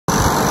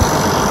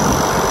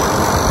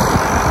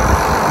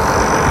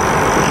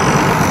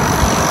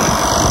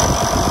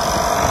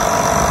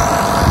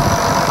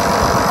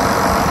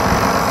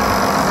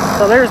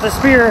So there's the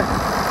spear.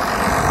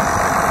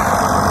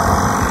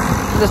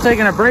 Just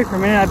taking a break for a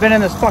minute. I've been in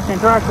this fucking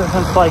tractor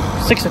since like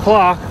 6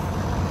 o'clock.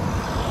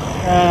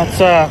 And it's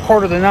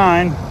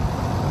 8:45.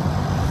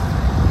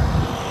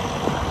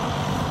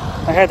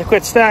 I had to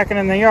quit stacking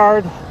in the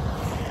yard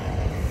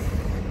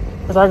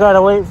because I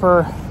gotta wait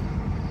for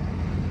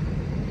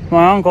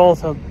my uncle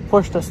to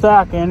push the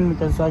stack in,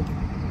 because I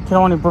can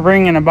only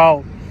bring in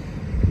about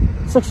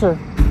 6 or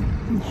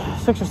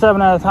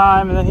 7 at a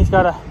time, and then he's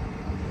gotta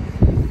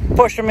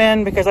push them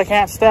in because I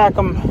can't stack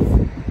them,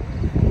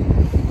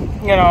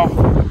 you know,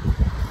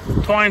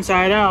 twine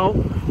side out,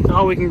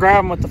 so we can grab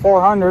them with the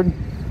 400.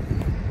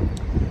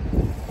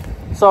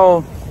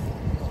 So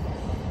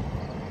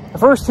the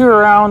first 2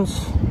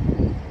 rounds,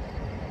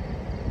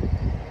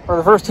 or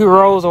the first 2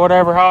 rows or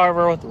whatever,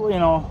 however, with, you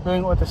know,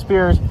 doing it with the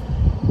spears,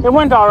 it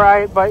went all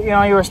right, but you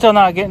know, you were still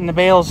not getting the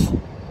bales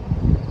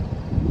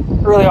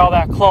really all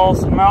that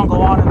close, and my uncle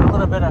wanted a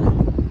little bit of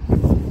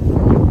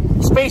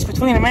space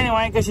between them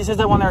anyway, because he says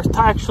that when they're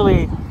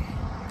actually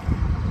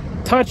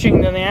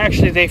touching, then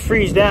they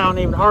freeze down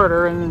even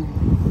harder, and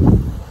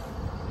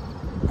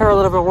they're a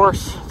little bit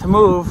worse to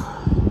move.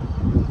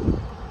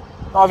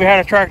 Well, if you had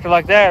a tractor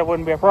like that, it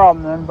wouldn't be a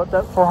problem then, but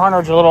that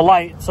 400 is a little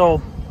light,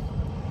 so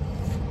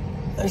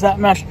there's not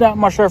much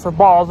there for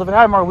balls. If it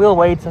had more wheel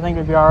weights, I think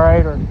it'd be all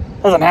right, or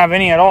it doesn't have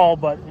any at all,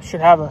 but it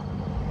should have at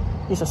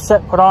least a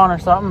set put on or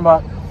something.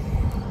 But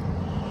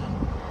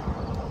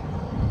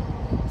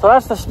so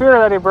that's the spear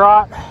that he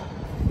brought,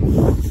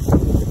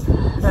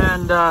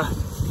 and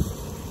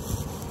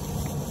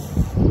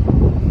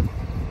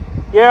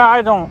yeah,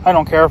 I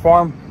don't care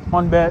for him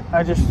one bit.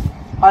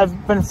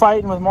 I've been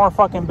fighting with more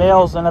fucking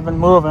bales than I've been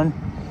moving.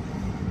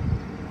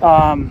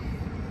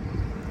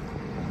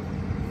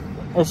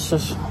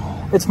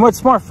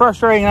 It's more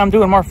frustrating, and I'm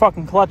doing more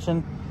fucking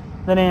clutching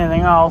than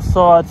anything else.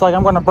 So it's like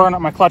I'm going to burn up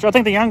my clutch. I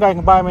think the young guy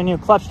can buy me a new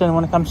clutch then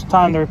when it comes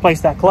time to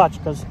replace that clutch,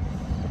 because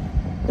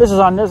this is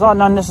on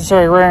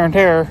unnecessary wear and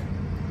tear.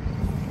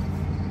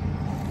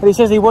 But he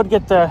says he would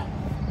get the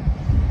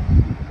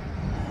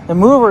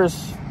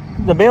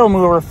bale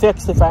mover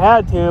fixed if I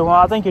had to. Well,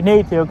 I think you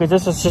need to, because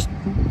this is just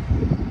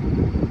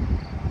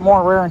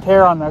more wear and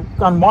tear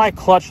on my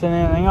clutch than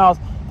anything else.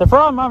 The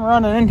problem I'm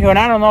running into, and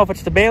I don't know if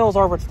it's the bales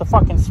or if it's the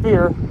fucking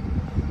spear,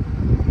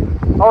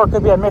 or it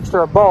could be a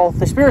mixture of both.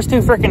 The spear is too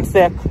freaking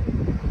thick.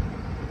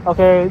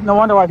 Okay, no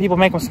wonder why people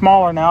make them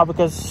smaller now,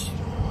 because,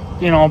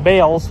 you know,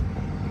 bales.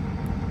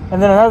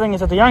 And then another thing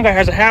is that the young guy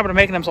has a habit of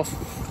making them so,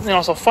 you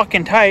know, so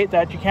fucking tight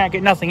that you can't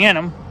get nothing in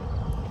them.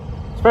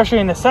 Especially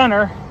in the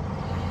center.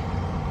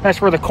 That's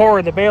where the core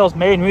of the bale is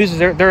made, and uses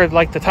they're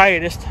like the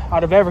tightest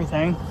out of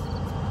everything.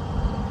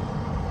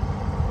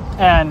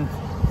 And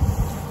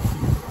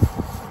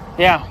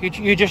yeah, you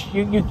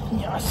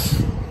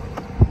yes.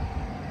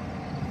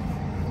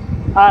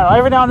 I don't know,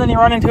 every now and then you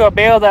run into a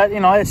bale that,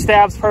 you know, it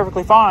stabs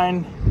perfectly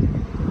fine.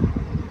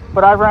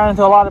 But I've run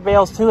into a lot of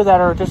bales too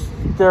that are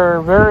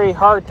they're very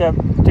hard to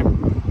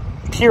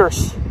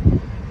pierce.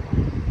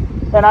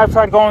 And I've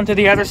tried going to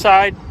the other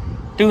side,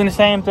 doing the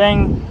same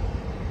thing.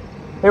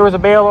 There was a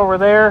bale over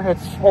there.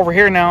 It's over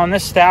here now in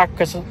this stack,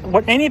 because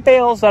any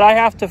bales that I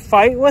have to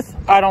fight with,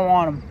 I don't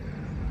want them.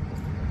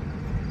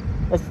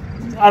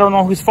 I don't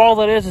know whose fault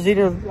it is. It's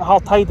either how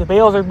tight the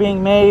bales are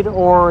being made,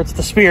 or it's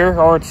the spear,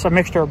 or it's a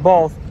mixture of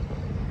both.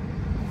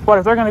 But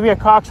if they're going to be a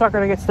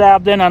cocksucker to get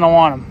stabbed in, I don't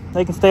want them.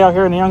 They can stay out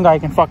here, and the young guy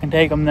can fucking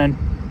take them then.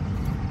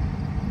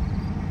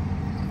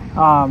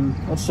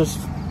 It's just,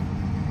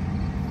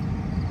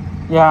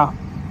 yeah.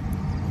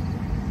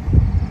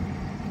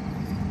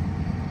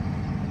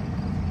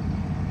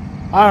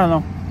 I don't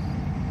know.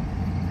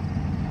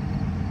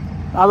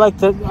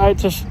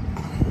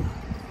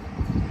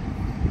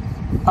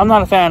 I'm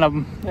not a fan of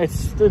them.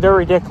 They're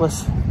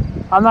ridiculous.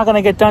 I'm not going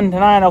to get done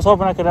tonight. I was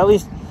hoping I could at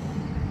least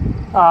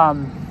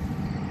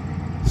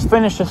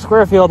finish the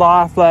square field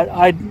off, but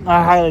I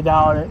highly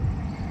doubt it.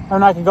 I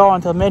mean, I could go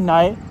until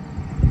midnight,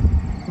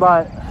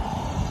 but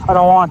I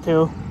don't want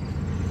to.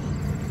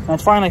 And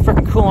it's finally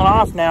freaking cooling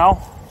off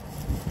now,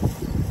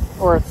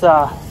 or it's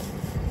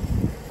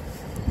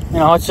you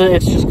know, it's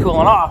just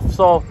cooling off.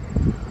 So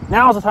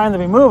now's the time to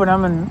be moving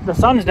them, and the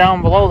sun's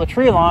down below the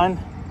tree line.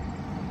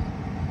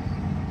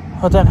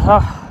 But then,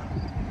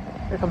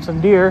 here comes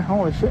some deer.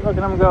 Holy shit, look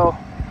at them go.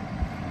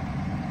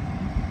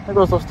 There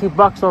goes those 2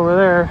 bucks over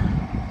there.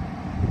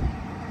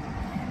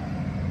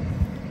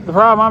 The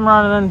problem I'm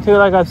running into,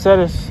 like I've said,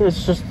 it's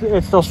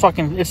those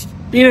fucking, it's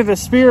either the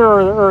spear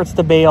or it's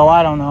the bale.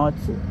 I don't know. It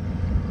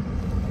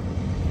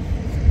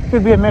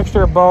could be a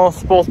mixture of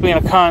both being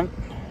a cunt.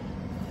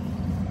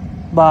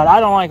 But I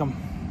don't like them.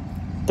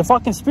 The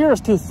fucking spear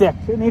is too thick.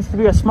 It needs to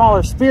be a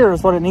smaller spear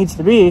is what it needs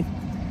to be.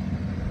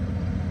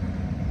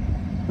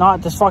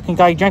 Not this fucking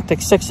gigantic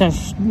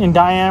 6-inch in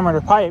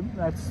diameter pipe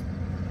that's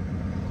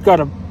got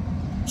a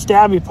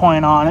stabby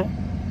point on it.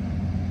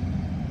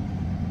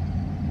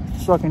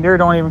 This fucking deer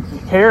don't even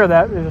care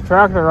that there's a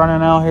tractor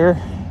running out here.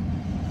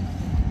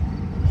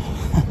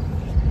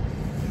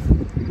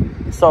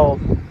 So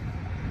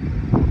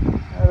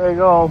there they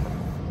go.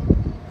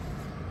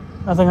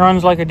 Nothing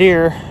runs like a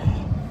deer.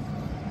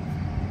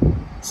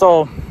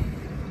 So,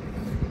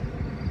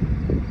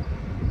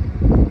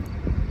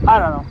 I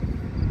don't know.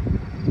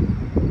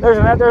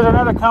 There's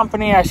another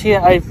company I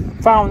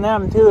found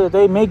them too.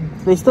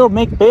 They still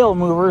make bale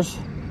movers.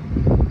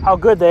 How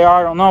good they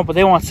are, I don't know, but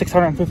they want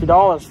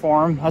 $650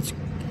 for them. That's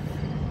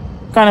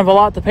kind of a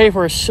lot to pay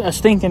for a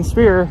stinking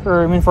spear,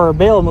 or I mean for a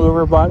bale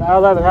mover. But I'd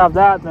rather have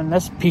that than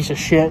this piece of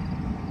shit.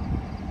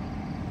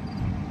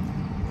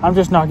 I'm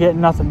just not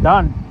getting nothing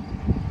done.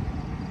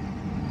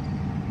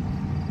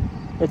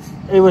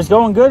 It was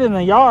going good in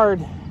the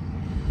yard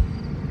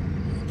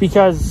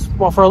because,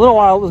 well, for a little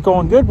while it was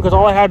going good because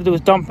all I had to do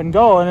was dump and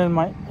go, and then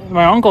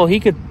my uncle,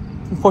 he could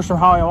push them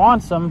how he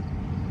wants them.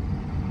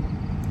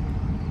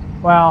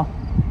 Well,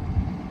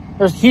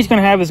 he's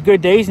going to have his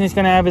good days and he's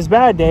going to have his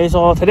bad days.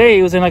 So today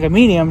he was in like a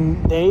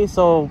medium day,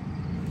 so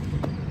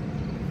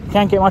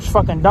can't get much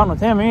fucking done with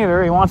him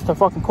either. He wants to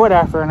fucking quit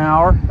after an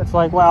hour. It's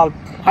like, well,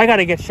 I got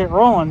to get shit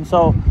rolling.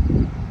 So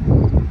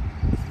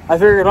I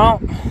figured,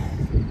 well,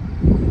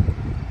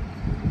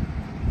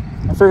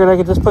 I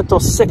could just put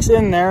those 6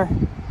 in there.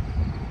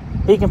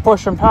 He can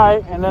push them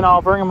tight, and then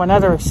I'll bring him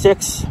another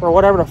 6 or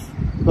whatever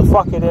the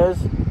fuck it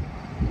is.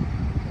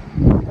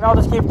 And I'll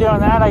just keep doing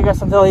that, I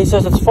guess, until he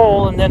says it's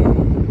full, and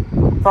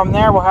then from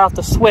there we'll have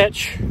to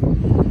switch.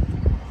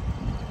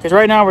 Because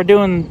right now we're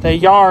doing the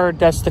yard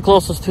that's the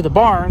closest to the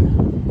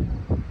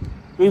barn,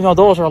 even though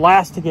those are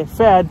last to get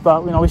fed,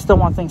 but we still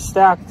want things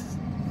stacked,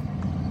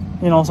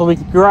 so we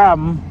could grab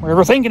them.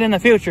 We're thinking in the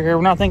future here.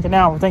 We're not thinking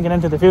now, we're thinking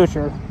into the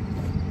future.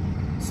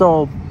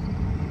 So,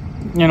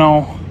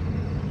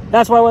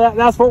 that's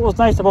what was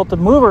nice about the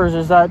movers,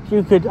 is that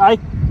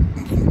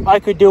I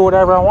could do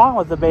whatever I want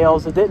with the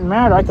bales. It didn't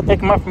matter. I could pick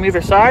them up from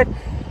either side.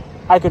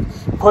 I could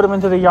put them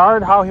into the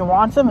yard how he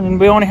wants them, and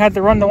we only had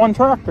to run the one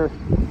tractor.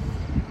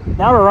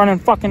 Now we're running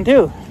fucking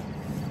 2.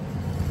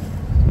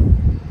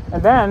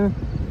 And then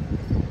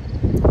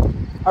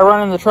I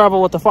run into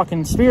trouble with the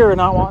fucking spear and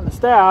not wanting to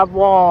stab.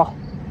 Well,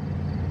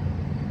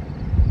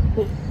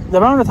 the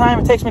amount of time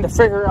it takes me to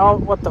figure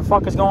out what the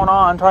fuck is going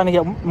on, trying to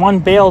get one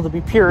bale to be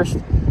pierced,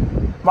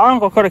 my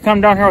uncle could have come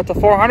down here with the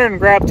 400 and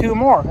grabbed 2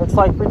 more. It's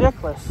like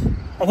ridiculous.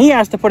 And he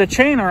has to put a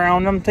chain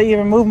around them to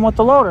even move them with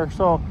the loader.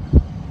 So,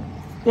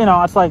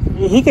 it's like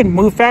he can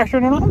move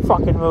faster than I'm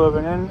fucking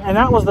moving. And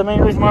that was the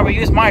main reason why we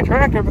used my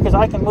tractor, because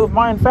I can move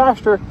mine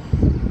faster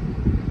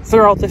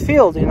throughout the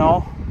field,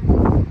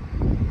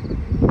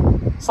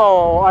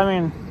 So, I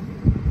mean,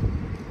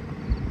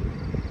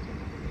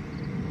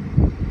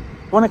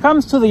 when it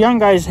comes to the young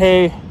guys'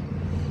 hay,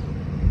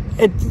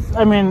 it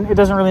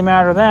doesn't really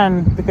matter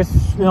then, because,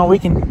 we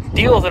can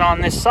deal with it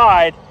on this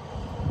side,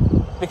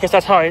 because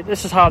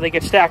this is how they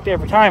get stacked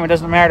every time. It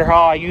doesn't matter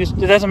it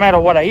doesn't matter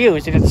what I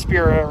use, either the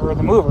spear or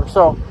the mover.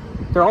 So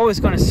they're always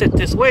going to sit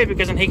this way,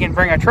 because then he can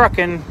bring a truck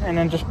in and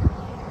then just,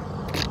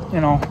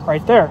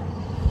 right there.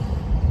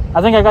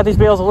 I think I got these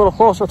bales a little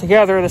closer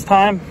together this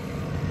time.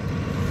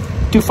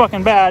 Too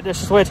fucking bad.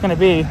 This is the way it's going to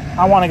be.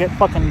 I want to get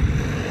fucking...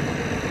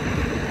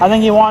 I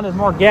think he wanted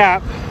more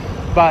gap,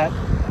 but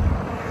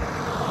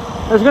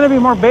there's going to be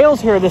more bales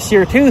here this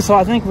year too, so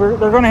I think they're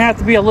going to have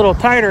to be a little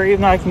tighter,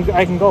 even though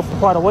I can go for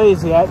quite a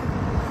ways yet.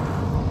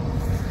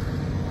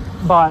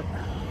 But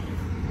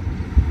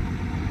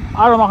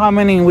I don't know how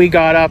many we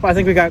got up. I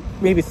think we got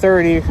maybe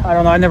 30. I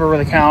don't know. I never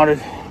really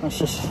counted. It's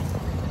just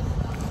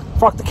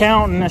fuck the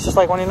count, and it's just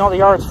like when the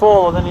yard's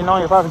full, then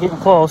you're probably getting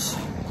close.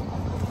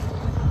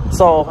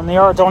 So, and the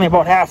yard's only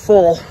about half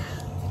full.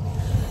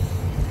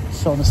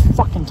 So this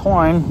fucking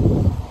twine.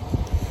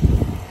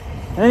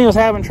 And then he was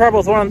having trouble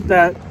with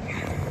that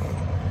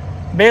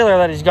baler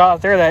that he's got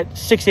up there, that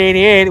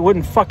 6088. It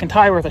wouldn't fucking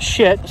tie worth a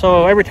shit.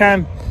 So every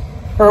time,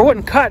 or it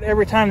wouldn't cut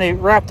every time they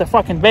wrapped the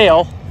fucking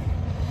bale.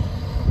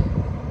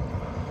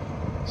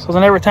 So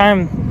then every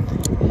time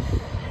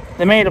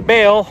they made a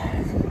bale,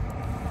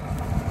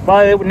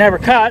 well, it would never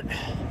cut.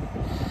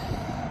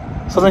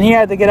 So then he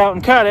had to get out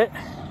and cut it,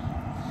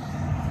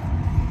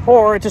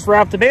 or it just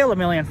wrapped the bale a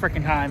million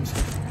freaking times.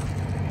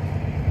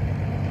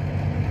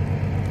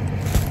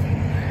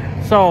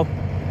 So,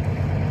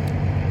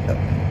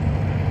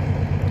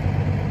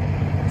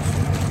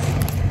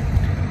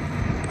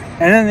 and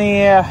then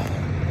the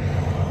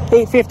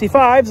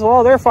 855s,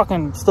 well, they're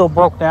fucking still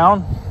broke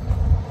down.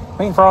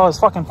 Waiting for all his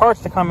fucking parts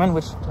to come in,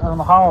 which I don't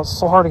know how it's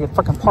so hard to get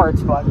fucking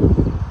parts, but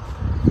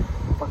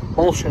fucking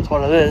bullshit's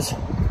what it is.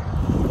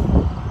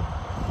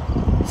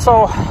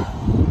 So,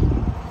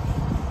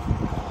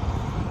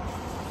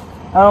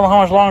 I don't know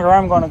how much longer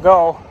I'm going to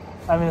go.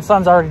 I mean, the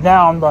sun's already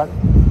down, but...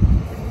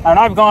 And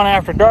I've gone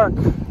after dark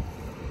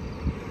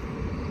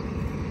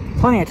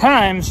plenty of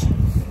times,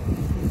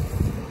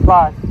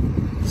 but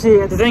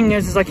see, the thing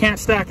is I can't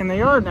stack in the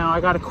yard now.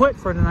 I got to quit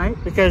for tonight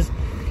because,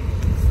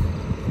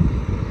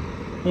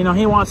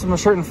 he wants them a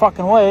certain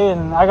fucking way,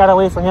 and I got to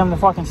wait for him to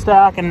fucking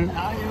stack, and,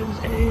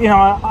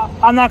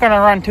 I'm not going to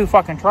run 2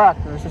 fucking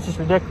tractors. It's just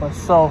ridiculous.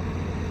 So,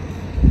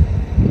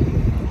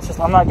 it's just,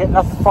 I'm not getting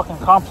nothing fucking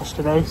accomplished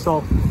today,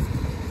 so,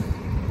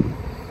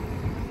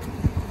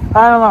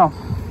 I don't know.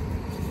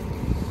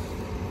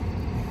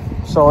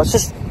 So it's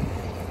just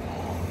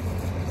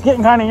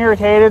getting kind of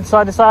irritated. So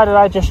I decided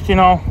I just, you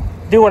know,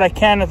 do what I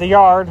can at the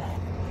yard,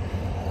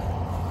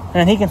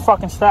 and he can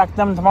fucking stack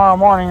them tomorrow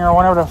morning or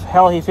whenever the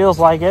hell he feels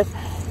like it.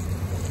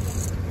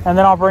 And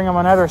then I'll bring him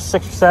another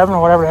 6 or 7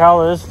 or whatever the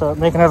hell it is to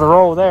make another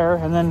row there.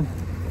 And then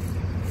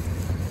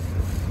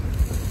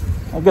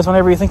I guess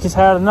whenever he thinks he's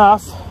had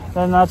enough,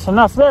 then that's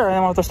enough there. And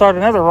then we'll have to start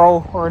another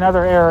row or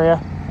another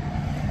area.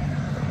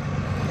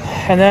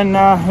 And then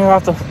he'll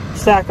have to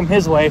stack them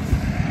his way.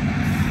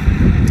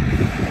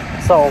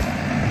 So,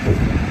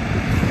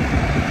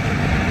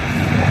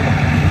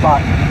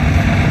 but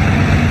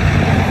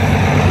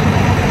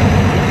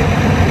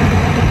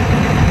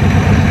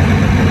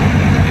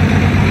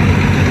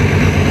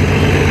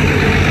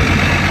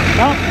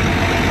no,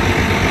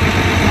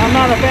 I'm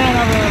not a fan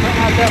of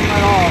them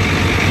at all.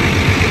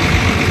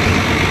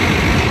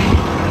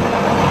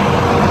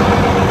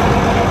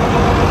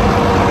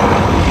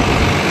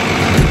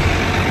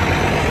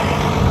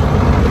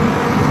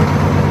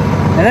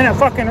 And then it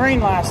fucking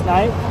rained last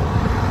night.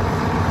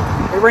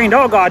 It rained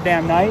all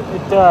goddamn night.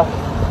 It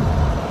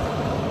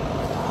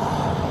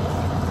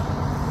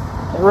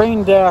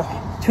rained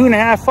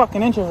 2.5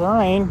 fucking inches of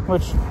rain,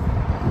 which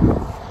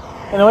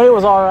in a way it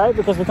was all right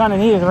because we kind of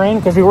needed rain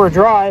because we were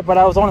dry. But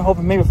I was only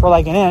hoping maybe for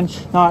like an inch,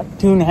 not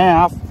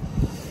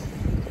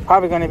 2.5.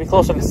 Probably going to be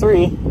closer to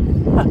 3.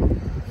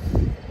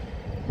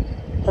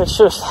 It's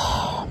just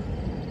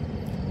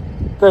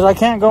because I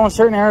can't go in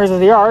certain areas of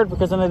the yard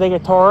because then they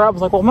get tore up.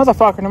 It's like, well,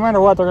 motherfucker, no matter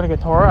what, they're going to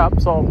get tore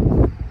up. So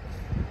I'm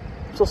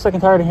so sick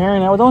and tired of hearing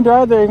that. Well, don't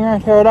drive there, you're going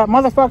to tear it up.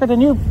 Motherfucker, then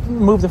you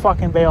move the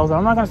fucking bales.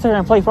 I'm not going to sit here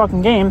and play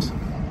fucking games.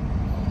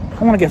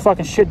 I want to get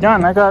fucking shit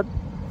done. I got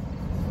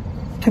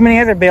too many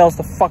other bales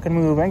to fucking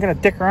move. I ain't going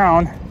to dick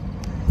around.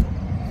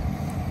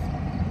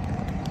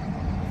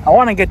 I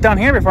want to get done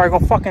here before I go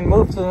fucking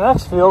move to the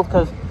next field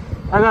because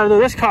I got to do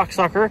this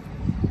cocksucker.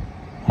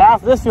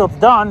 Half of this field's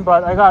done,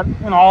 but I got,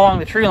 you know, all along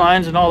the tree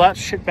lines and all that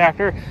shit back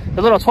there.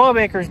 The little 12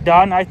 acres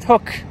done. There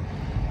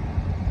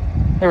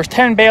was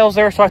 10 bales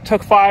there, so I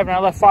took 5 and I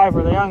left 5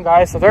 for the young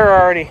guys, so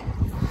they're already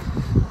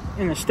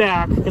in the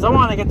stack because I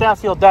wanted to get that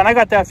field done. I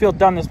got that field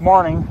done this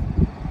morning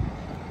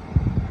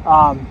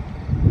because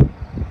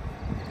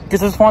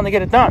I just wanted to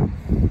get it done.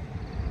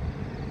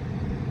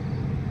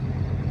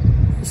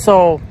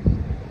 So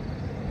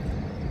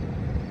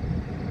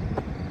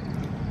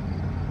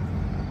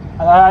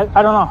I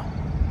don't know.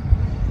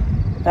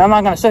 And I'm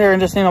not going to sit here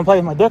and just, you know, play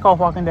with my dick all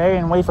fucking day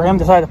and wait for him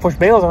to decide to push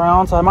bales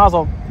around. So I might as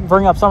well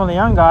bring up some of the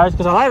young guys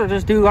because I'll either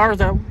just do ours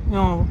that, you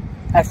know,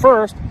 at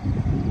first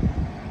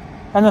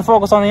and then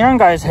focus on the young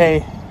guys'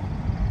 hay.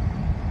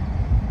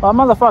 Well,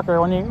 motherfucker,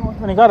 when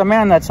you got a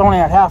man that's only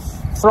at half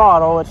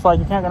throttle, it's like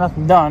you can't get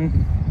nothing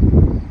done.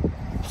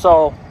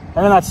 So,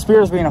 and then that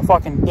Spears being a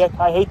fucking dick.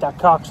 I hate that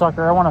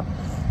cocksucker.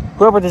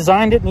 Whoever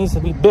designed it needs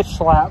to be bitch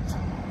slapped.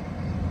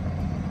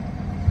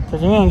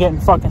 Because he ain't getting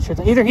fucking shit.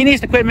 Either he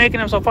needs to quit making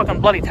them so fucking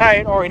bloody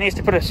tight, or he needs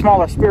to put a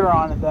smaller spear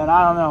on it then.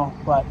 I don't know.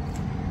 But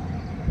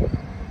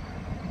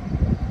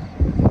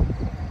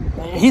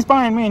he's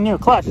buying me a new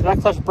clutch. If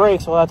that clutch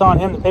breaks, well, that's on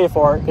him to pay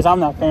for it. Because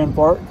I'm not paying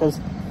for it. Because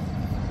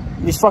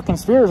these fucking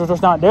spears are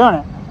just not doing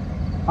it.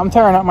 I'm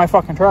tearing up my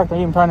fucking tractor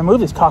even trying to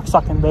move these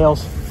cocksucking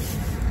bales.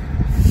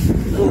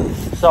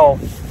 So.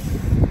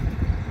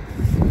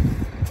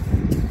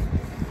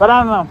 But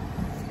I don't know.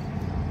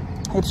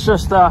 It's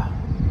just,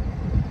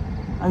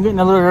 I'm getting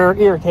a little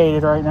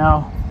irritated right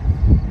now.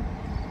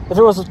 If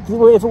it was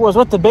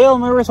with the bale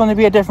movers, then it'd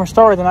be a different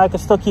story. Then I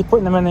could still keep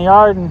putting them in the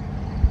yard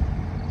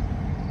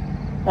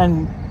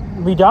and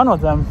be done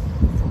with them.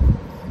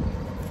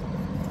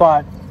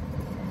 But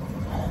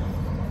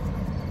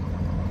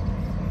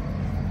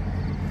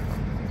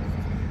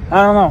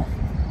I don't know.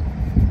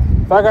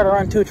 If I gotta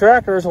run 2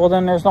 tractors, well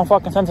then there's no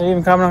fucking sense of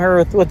even coming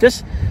here with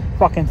this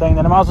fucking thing.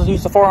 Then I might as well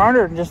use the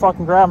 400 and just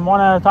fucking grab them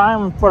one at a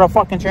time and put a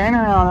fucking chain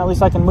around. At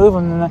least I can move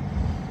them. And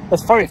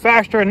it's probably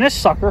faster than this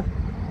sucker.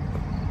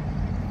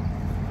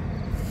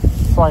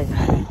 It's like,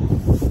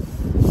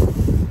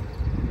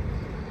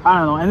 I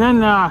don't know. And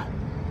then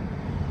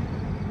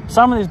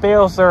some of these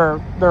bales, they're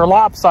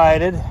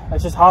lopsided.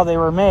 That's just how they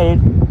were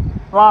made.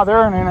 Well,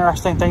 they're an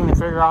interesting thing to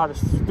figure out a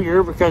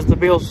spear because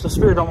the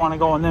spear don't want to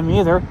go in them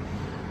either.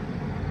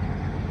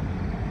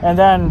 And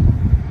then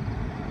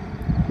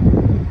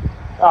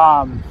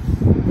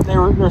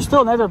there's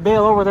still another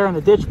bale over there in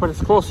the ditch, but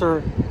it's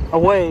closer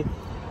away.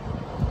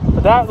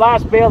 But that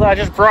last bale that I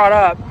just brought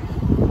up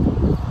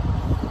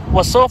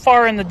was so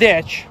far in the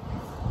ditch.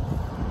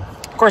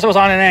 Of course, it was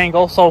on an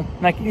angle, so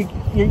like you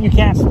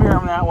can't spear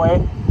them that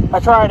way. I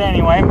tried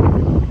anyway.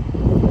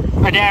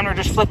 I damn near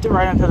just flipped it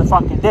right into the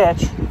fucking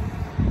ditch.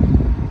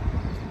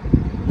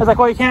 I was like,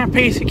 well, you can't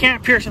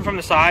pierce them from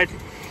the side.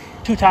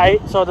 Too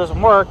tight, so it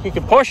doesn't work. You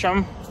can push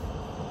them.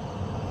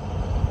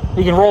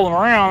 You can roll them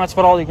around. That's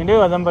about all you can do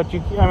with them. But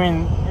I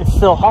mean, it's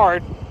still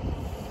hard.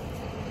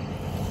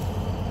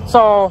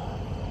 So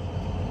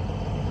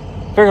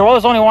figured, well,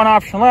 there's only one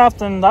option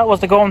left, and that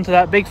was to go into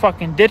that big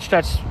fucking ditch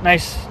that's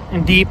nice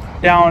and deep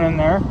down in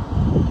there.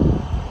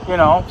 You you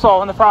know.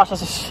 So in the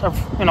process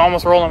of, you know,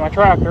 almost rolling my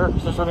tractor,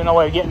 because there's really no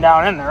way of getting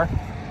down in there.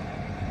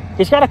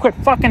 He's got to quit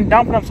fucking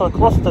dumping them so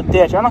close to the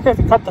ditch. I don't care if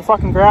you cut the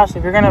fucking grass.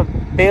 If you're going to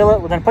bale it,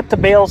 well, then put the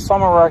bales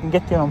somewhere where I can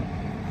get to them.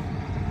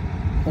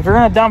 If you're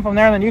going to dump them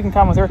there, then you can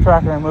come with your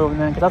tractor and move them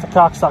then, because that's a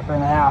cocksucker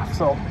and a half.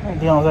 So I ain't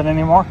dealing with it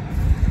anymore.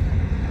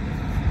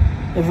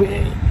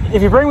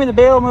 If you bring me the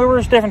bale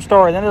movers, different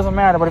story. Then it doesn't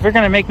matter. But if you're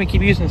going to make me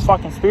keep using this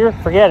fucking spear,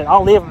 forget it.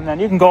 I'll leave them then.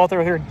 You can go out there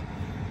with your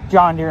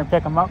John Deere and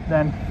pick them up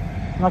then.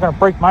 I'm not going to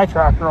break my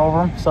tractor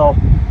over them. So...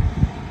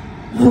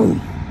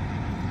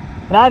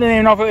 And I didn't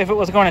even know if it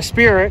was going to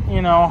spear it,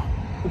 you know,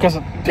 because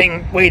of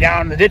being way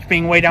down, the ditch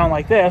being way down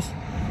like this.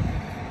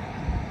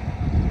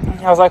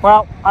 I was like,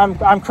 well,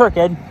 I'm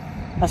crooked.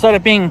 Instead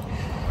of being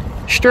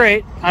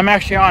straight, I'm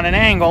actually on an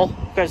angle,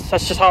 because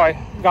that's just how I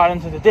got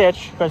into the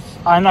ditch, because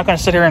I'm not going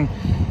to sit here and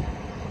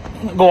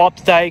go up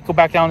the dike, go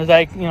back down the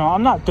dike. You know,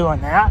 I'm not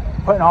doing that,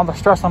 putting all the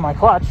stress on my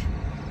clutch.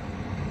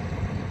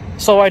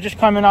 So I just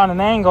come in on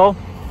an angle,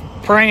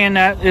 praying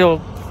that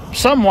it'll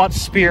somewhat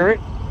spear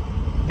it.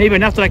 Maybe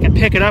enough that I can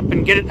pick it up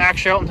and get it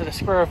actually out into the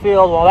square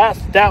field. Well,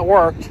 that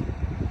worked.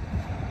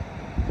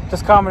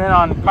 Just coming in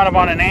on kind of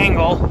on an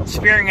angle,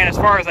 spearing it as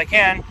far as I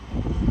can,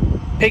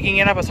 picking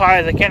it up as high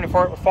as I can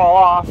before it would fall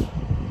off,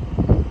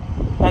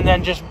 and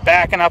then just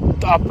backing up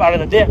out of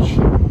the ditch.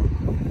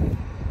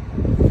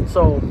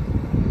 So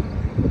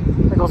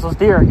there goes those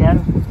deer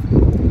again.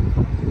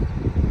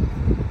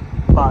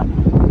 But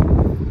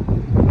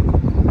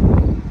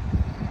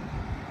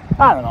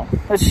I don't know.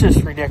 It's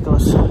just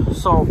ridiculous.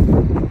 So.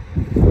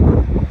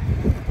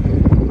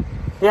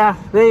 Yeah,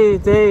 they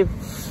they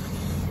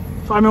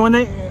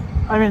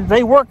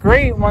work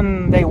great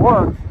when they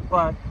work,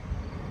 but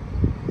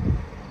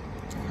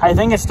I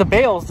think it's the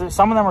bales.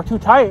 Some of them are too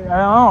tight, I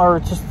don't know, or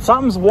just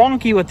something's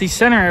wonky with these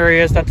center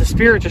areas that the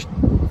spear just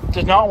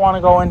does not want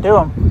to go into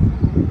them.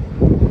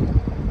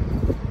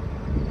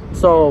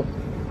 So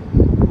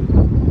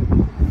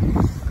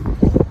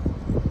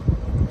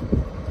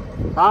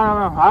I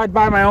don't know. I'd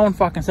buy my own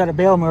fucking set of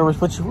bale movers,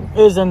 which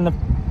is in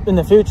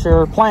the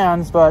future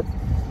plans, but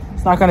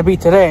it's not going to be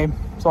today,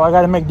 so I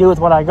got to make do with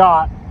what I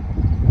got.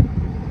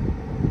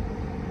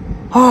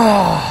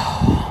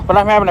 But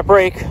I'm having a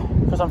break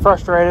because I'm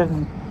frustrated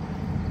and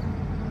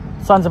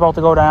the sun's about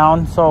to go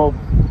down, so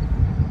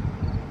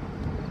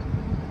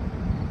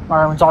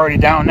it's already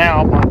down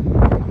now, but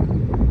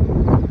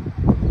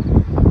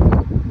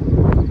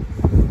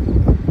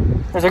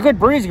there's a good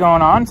breeze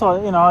going on,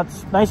 so you know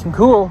it's nice and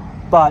cool,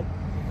 but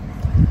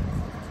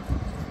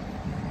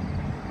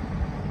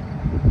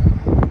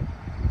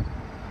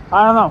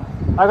I don't know.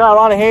 I got a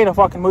lot of hay to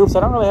fucking move, so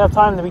I don't really have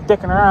time to be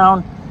dicking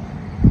around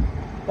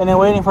and then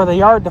waiting for the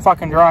yard to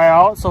fucking dry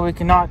out so we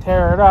can not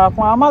tear it up.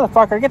 Well,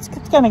 motherfucker, it's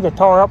gonna get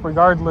tore up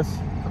regardless.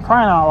 For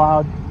crying out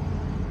loud.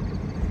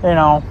 You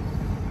know.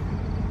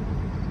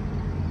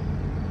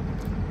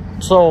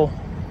 So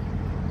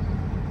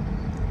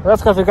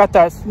that's because we got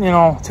that, you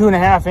know,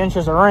 2.5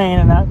 inches of rain,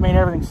 and that made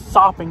everything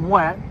sopping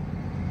wet.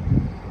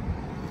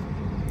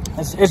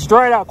 It's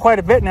dried out quite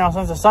a bit now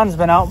since the sun's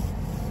been out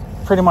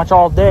pretty much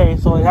all day,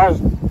 so it has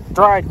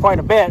dried quite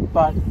a bit,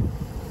 but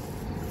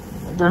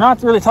they're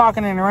not really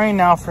talking in the rain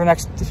now for the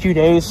next few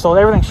days, so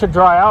everything should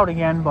dry out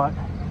again. But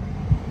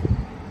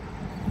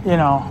you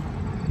know,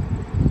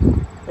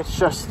 it's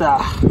just I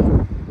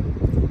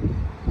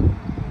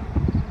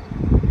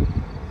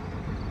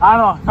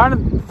don't know, kind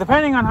of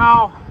depending on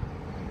how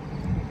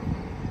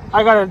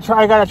I gotta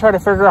try to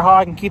figure out how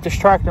I can keep this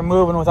tractor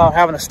moving without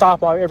having to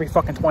stop every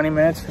fucking 20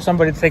 minutes for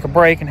somebody to take a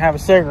break and have a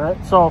cigarette.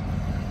 So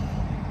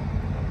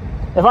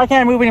if I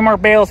can't move any more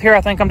bales here,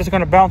 I think I'm just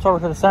going to bounce over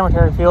to the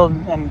cemetery field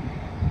and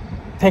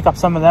pick up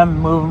some of them and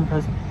move them,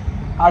 because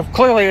I've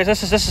clearly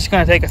this is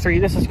going to take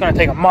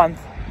a month.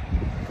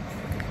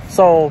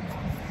 So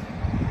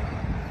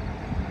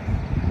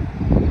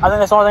I think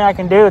that's the only thing I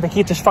can do to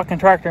keep this fucking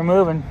tractor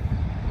moving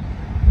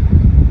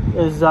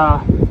is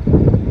I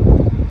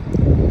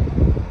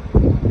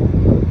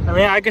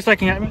mean, I guess I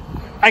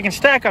can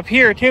stack up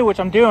here too, which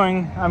I'm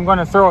doing. I'm going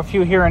to throw a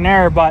few here and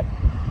there, but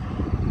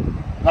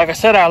like I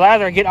said, I'd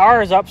rather get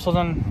ours up, so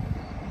then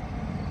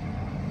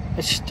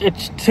it's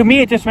to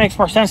me it just makes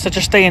more sense to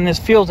just stay in this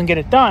field and get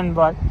it done.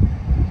 But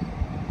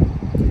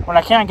when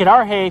I can't get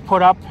our hay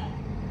put up,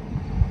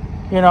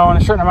 you know, in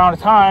a certain amount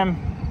of time,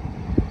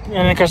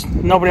 and because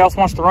nobody else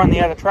wants to run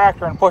the other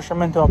tractor and push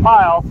them into a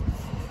pile,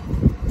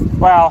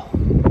 well,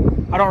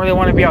 I don't really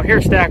want to be out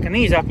here stacking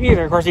these up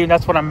either. Of course, even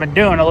that's what I've been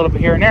doing a little bit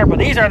here and there. But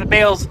these are the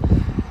bales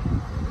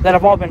that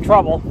have all been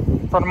trouble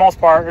for the most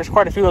part. There's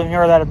quite a few of them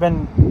here that have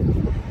been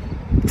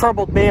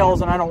troubled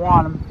bales, and I don't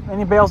want them.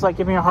 Any bales that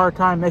give me a hard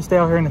time, they stay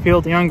out here in the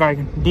field. The young guy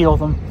can deal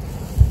with them.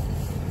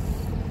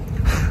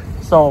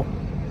 So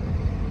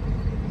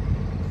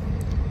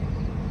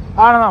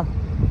I don't know,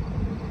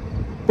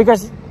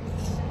 because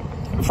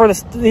for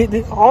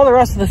all the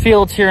rest of the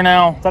fields here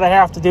now that I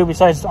have to do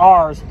besides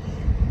ours,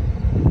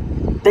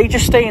 they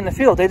just stay in the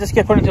field. They just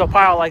get put into a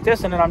pile like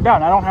this, and then I'm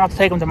done. I don't have to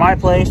take them to my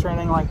place or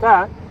anything like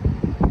that.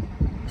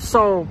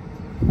 So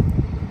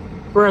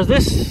whereas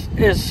this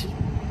is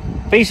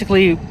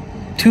basically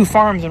 2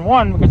 farms in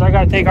one, because I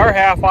got to take our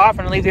half off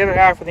and leave the other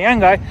half for the young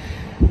guy,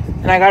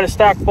 and I got to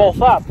stack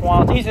both up.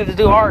 Well, it's easier to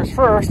do ours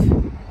first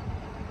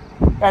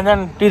and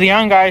then do the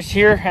young guys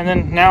here, and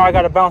then now I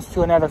got to bounce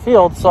to another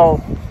field.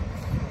 So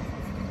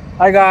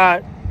I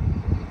got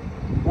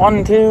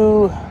 1,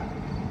 2,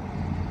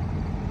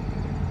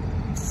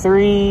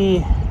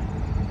 3,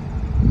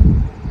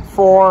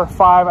 4,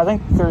 5, I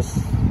think there's,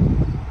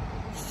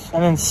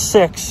 and then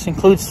 6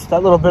 includes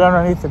that little bit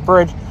underneath the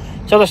bridge.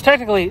 So there's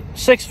technically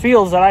 6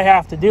 fields that I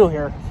have to do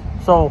here.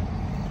 So,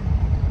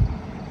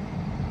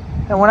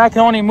 and when I can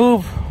only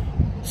move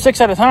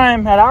 6 at a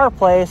time at our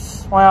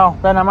place, well,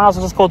 then I might as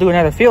well just go do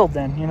another field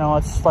then. You know,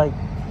 it's like,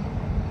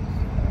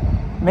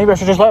 maybe I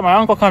should just let my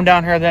uncle come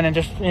down here then and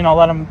just, you know,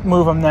 let him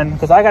move them then,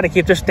 because I got to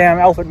keep this damn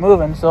outfit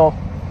moving. So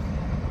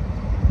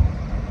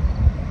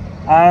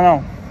I don't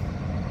know.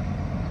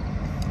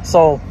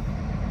 So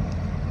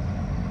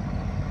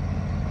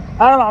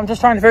I don't know, I'm just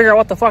trying to figure out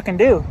what to fucking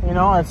do. You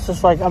know, it's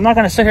just like, I'm not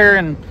going to sit here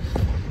and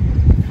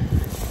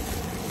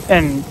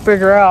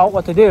figure out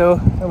what to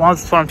do. Well,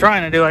 that's what I'm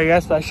trying to do, I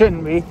guess, but I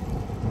shouldn't be.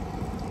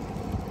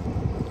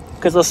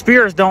 Because the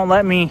spears don't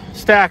let me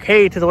stack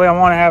hay to the way I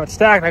want to have it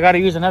stacked. I got to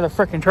use another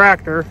freaking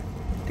tractor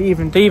to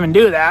even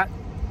do that.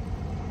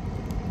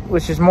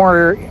 Which is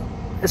more,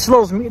 it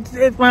slows me,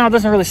 well, it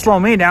doesn't really slow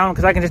me down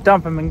because I can just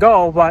dump them and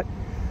go, but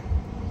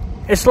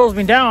it slows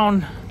me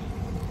down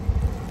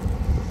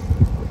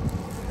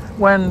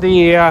when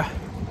the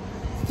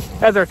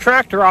other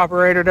tractor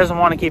operator doesn't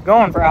want to keep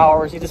going for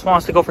hours. He just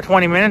wants to go for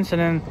 20 minutes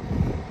and then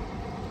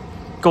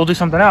go do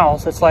something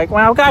else. It's like,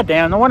 well,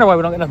 goddamn, no wonder why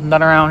we don't get nothing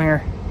done around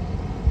here.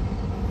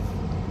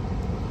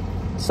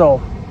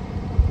 So,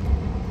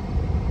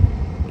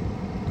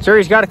 sure,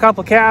 he's got a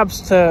couple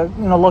cabs to,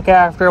 you know, look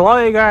after. Well,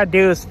 all you gotta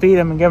do is feed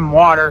them and give them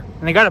water,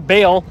 and they got a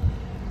bale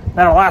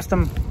that'll last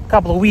them a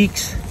couple of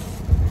weeks.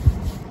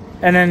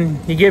 And then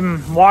you give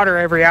them water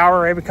every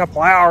hour, every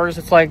couple hours.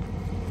 It's like,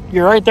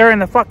 you're right there in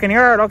the fucking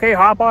yard. Okay,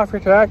 hop off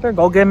your tractor,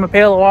 go give him a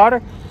pail of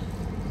water,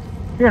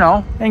 you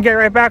know, and get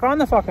right back on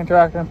the fucking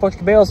tractor and push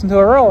the bales into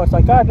a row. It's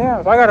like,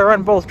 goddamn, if I gotta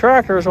run both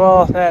tractors,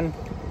 well, then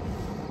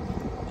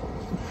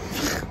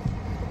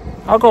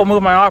I'll go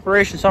move my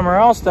operation somewhere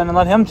else then and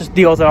let him just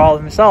deal with it all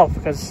himself,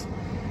 because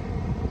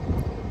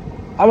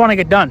I want to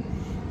get done.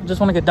 I just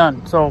want to get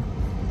done. So,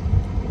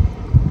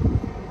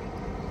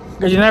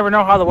 because you never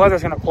know how the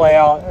weather's going to play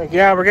out. Like,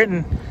 yeah, we're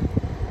getting,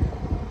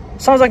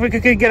 sounds like we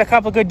could get a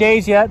couple good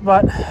days yet,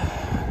 but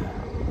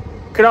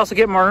could also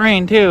get more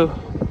rain too.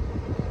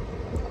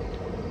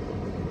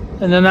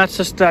 And then that's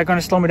just going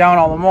to slow me down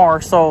all the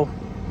more. So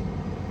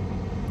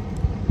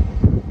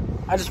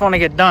I just want to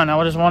get done.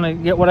 I just want to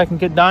get what I can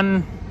get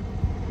done.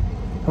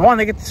 I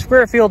wanted to get the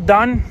square field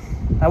done.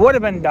 I would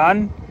have been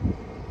done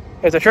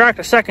if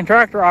the second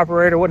tractor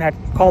operator wouldn't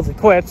have called it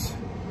quits.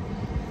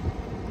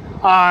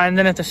 And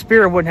then if the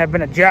spear wouldn't have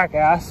been a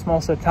jackass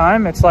most of the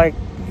time. It's like,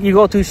 you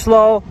go too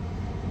slow,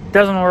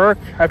 doesn't work.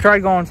 I've tried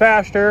going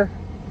faster,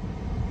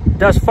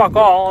 does fuck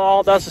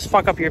all it does is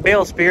fuck up your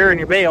bale spear and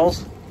your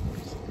bales.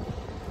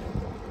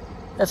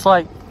 It's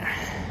like,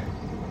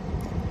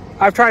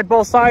 I've tried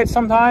both sides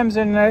sometimes,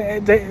 and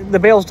the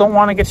bales don't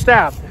want to get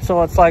stabbed.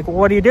 So it's like,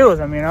 what do you do with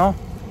them, you know?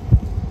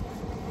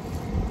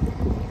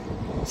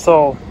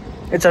 So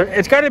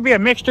it's got to be a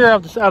mixture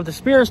of the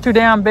spear's too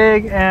damn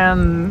big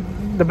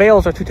and the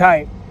bales are too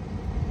tight.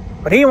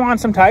 But he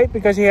wants them tight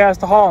because he has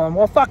to haul them.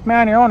 Well, fuck,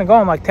 man, you're only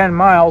going like 10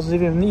 miles,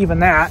 even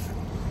that.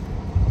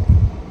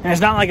 And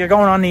it's not like you're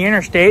going on the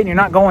interstate and you're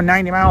not going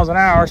 90 miles an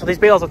hour. So these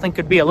bales, I think,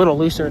 could be a little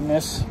looser than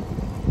this.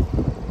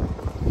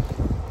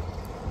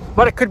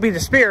 But it could be the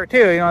spear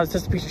too, you know, it's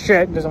just a piece of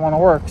shit and doesn't want to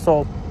work.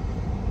 So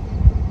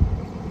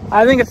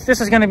I think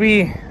this is going to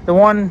be the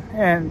one,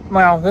 and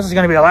well, this is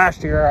going to be the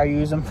last year I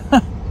use him.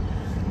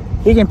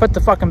 He can put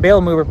the fucking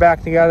bale mover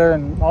back together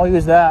and I'll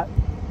use that.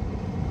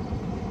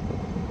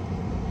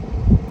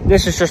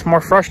 This is just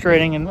more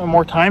frustrating and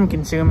more time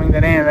consuming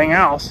than anything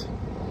else.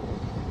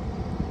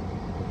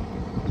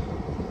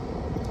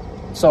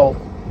 So,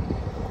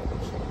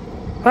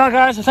 well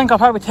guys, I think I'll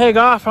probably take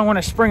off. I want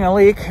to spring a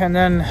leak, and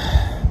then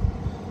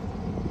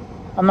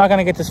I'm not going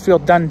to get this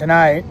field done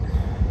tonight.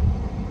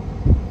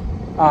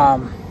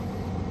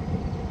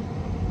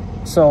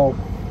 So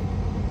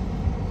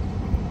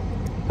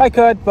I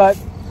could, but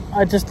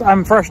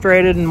I'm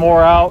frustrated and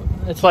wore out.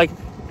 It's like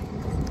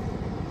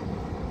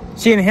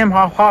seeing him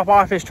hop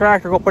off his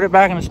tractor, go put it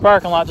back in the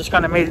parking lot, just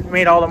kind of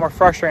made all the more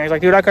frustrating. He's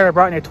like, dude, I could have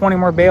brought you 20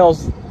 more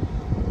bales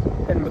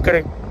and we could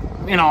have,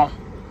 you know,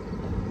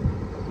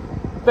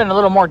 been a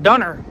little more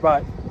dunner.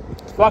 But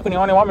fuck, when you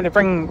only want me to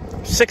bring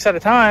 6 at a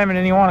time and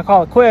then you want to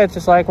call it quits,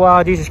 it's like,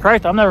 well, Jesus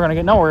Christ, I'm never going to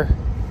get nowhere.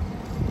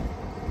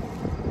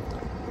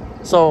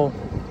 So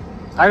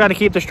I got to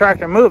keep this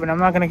tractor moving. I'm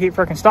not going to keep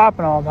freaking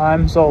stopping all the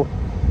time. So,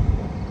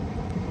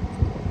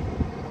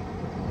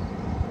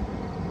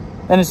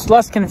 and it's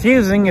less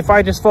confusing if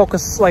I just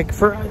focus, like,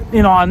 for,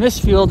 you know, on this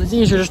field, it's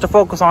easier just to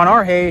focus on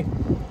our hay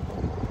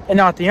and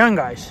not the young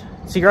guys.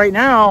 See, right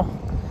now,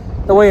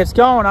 the way it's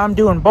going, I'm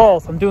doing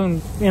both. I'm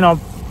doing, you know,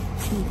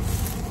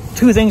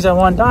 two things at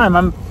one time.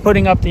 I'm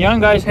putting up the young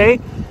guys' hay,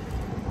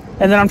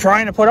 and then I'm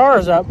trying to put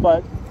ours up,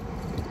 but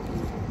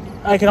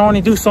I can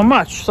only do so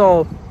much.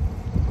 So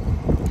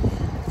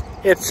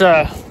it's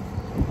just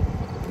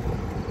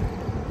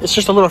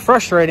a little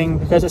frustrating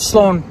because it's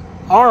slowing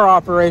our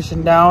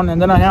operation down,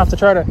 and then I have to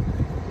try to,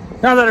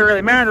 not that it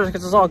really matters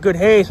because it's all good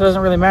hay, so it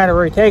doesn't really matter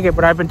where you take it,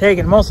 but I've been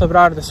taking most of it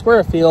out of the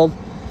square field.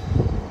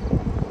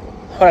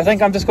 But I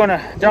think I'm just going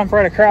to jump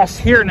right across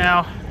here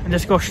now and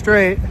just go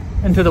straight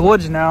into the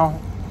woods now,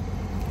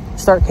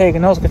 start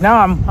taking those, because now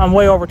I'm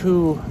way over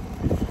to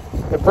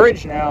the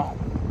bridge now.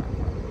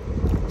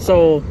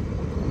 So,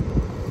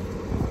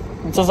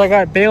 and since I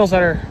got bales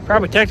that are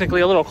probably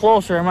technically a little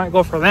closer, I might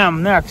go for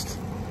them next.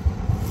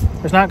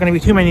 There's not going to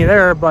be too many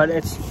there, but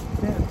it's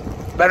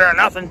better than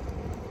nothing.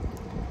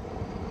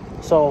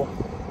 So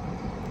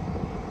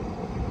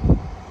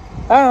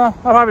I don't know,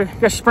 I'll probably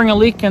just spring a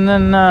leak and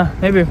then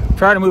maybe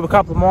try to move a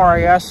couple more, I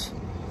guess.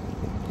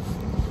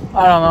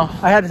 I don't know,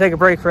 I had to take a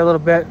break for a little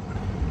bit.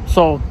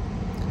 So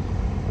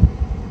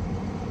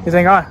you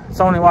think, it's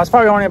only, well, it's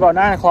probably only about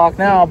 9 o'clock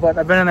now, but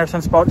I've been in there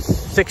since about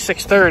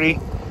 6:30.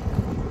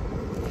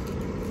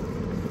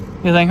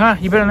 You think,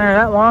 you been in there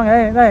that long?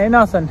 Hey, that ain't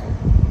nothing.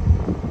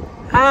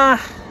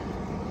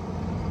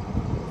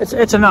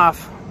 It's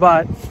enough,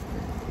 but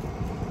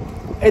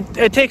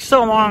it takes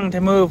so long to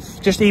move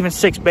just even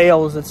 6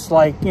 bales. It's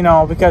like, you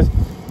know, because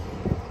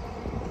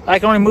I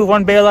can only move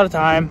 1 bale at a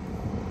time.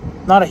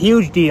 Not a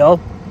huge deal.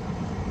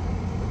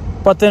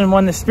 But then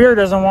when the spear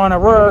doesn't want to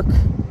work,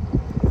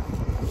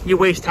 you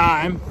waste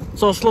time.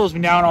 So it slows me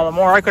down all the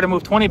more. I could have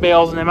moved 20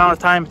 bales in the amount of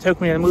time it took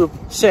me to move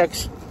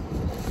 6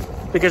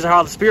 because of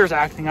how the spear's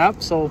acting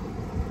up. So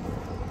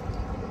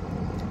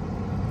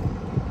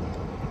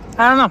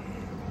I don't know.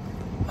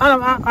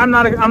 I'm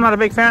not a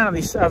big fan of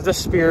this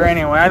spear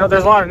anyway. I know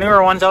there's a lot of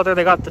newer ones out there.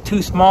 They got the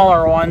 2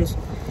 smaller ones,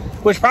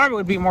 which probably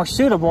would be more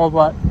suitable.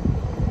 But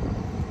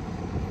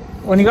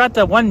when you got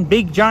the 1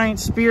 big giant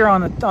spear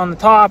on the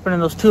top and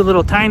then those 2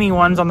 little tiny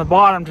ones on the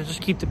bottom to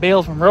just keep the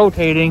bales from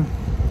rotating,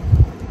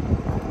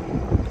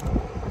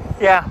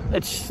 yeah,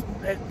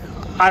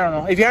 I don't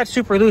know. If you had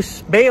super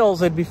loose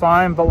bales, it'd be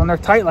fine. But when they're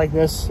tight like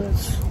this,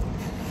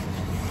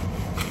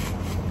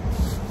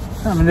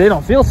 I mean, they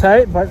don't feel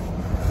tight, but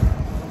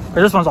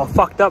this one's all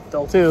fucked up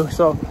though too.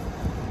 So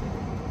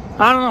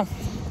I don't know.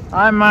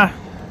 I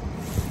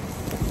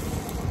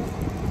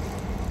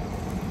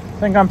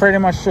think I'm pretty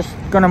much just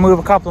gonna move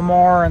a couple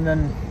more and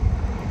then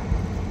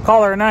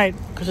call her a night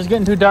because it's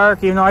getting too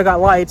dark. Even though I got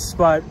lights,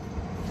 but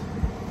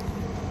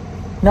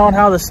knowing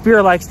how the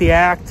spear likes to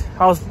act,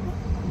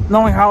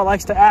 knowing how it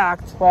likes to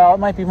act, well, it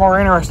might be more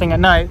interesting at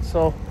night.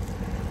 So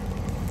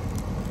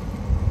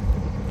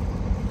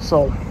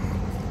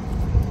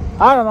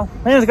I don't know.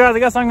 Anyways, guys, I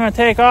guess I'm going to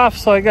take off.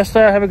 So I guess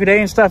have a good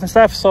day and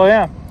stuff. So,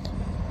 yeah.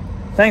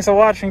 Thanks for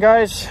watching,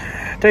 guys.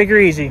 Take her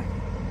easy.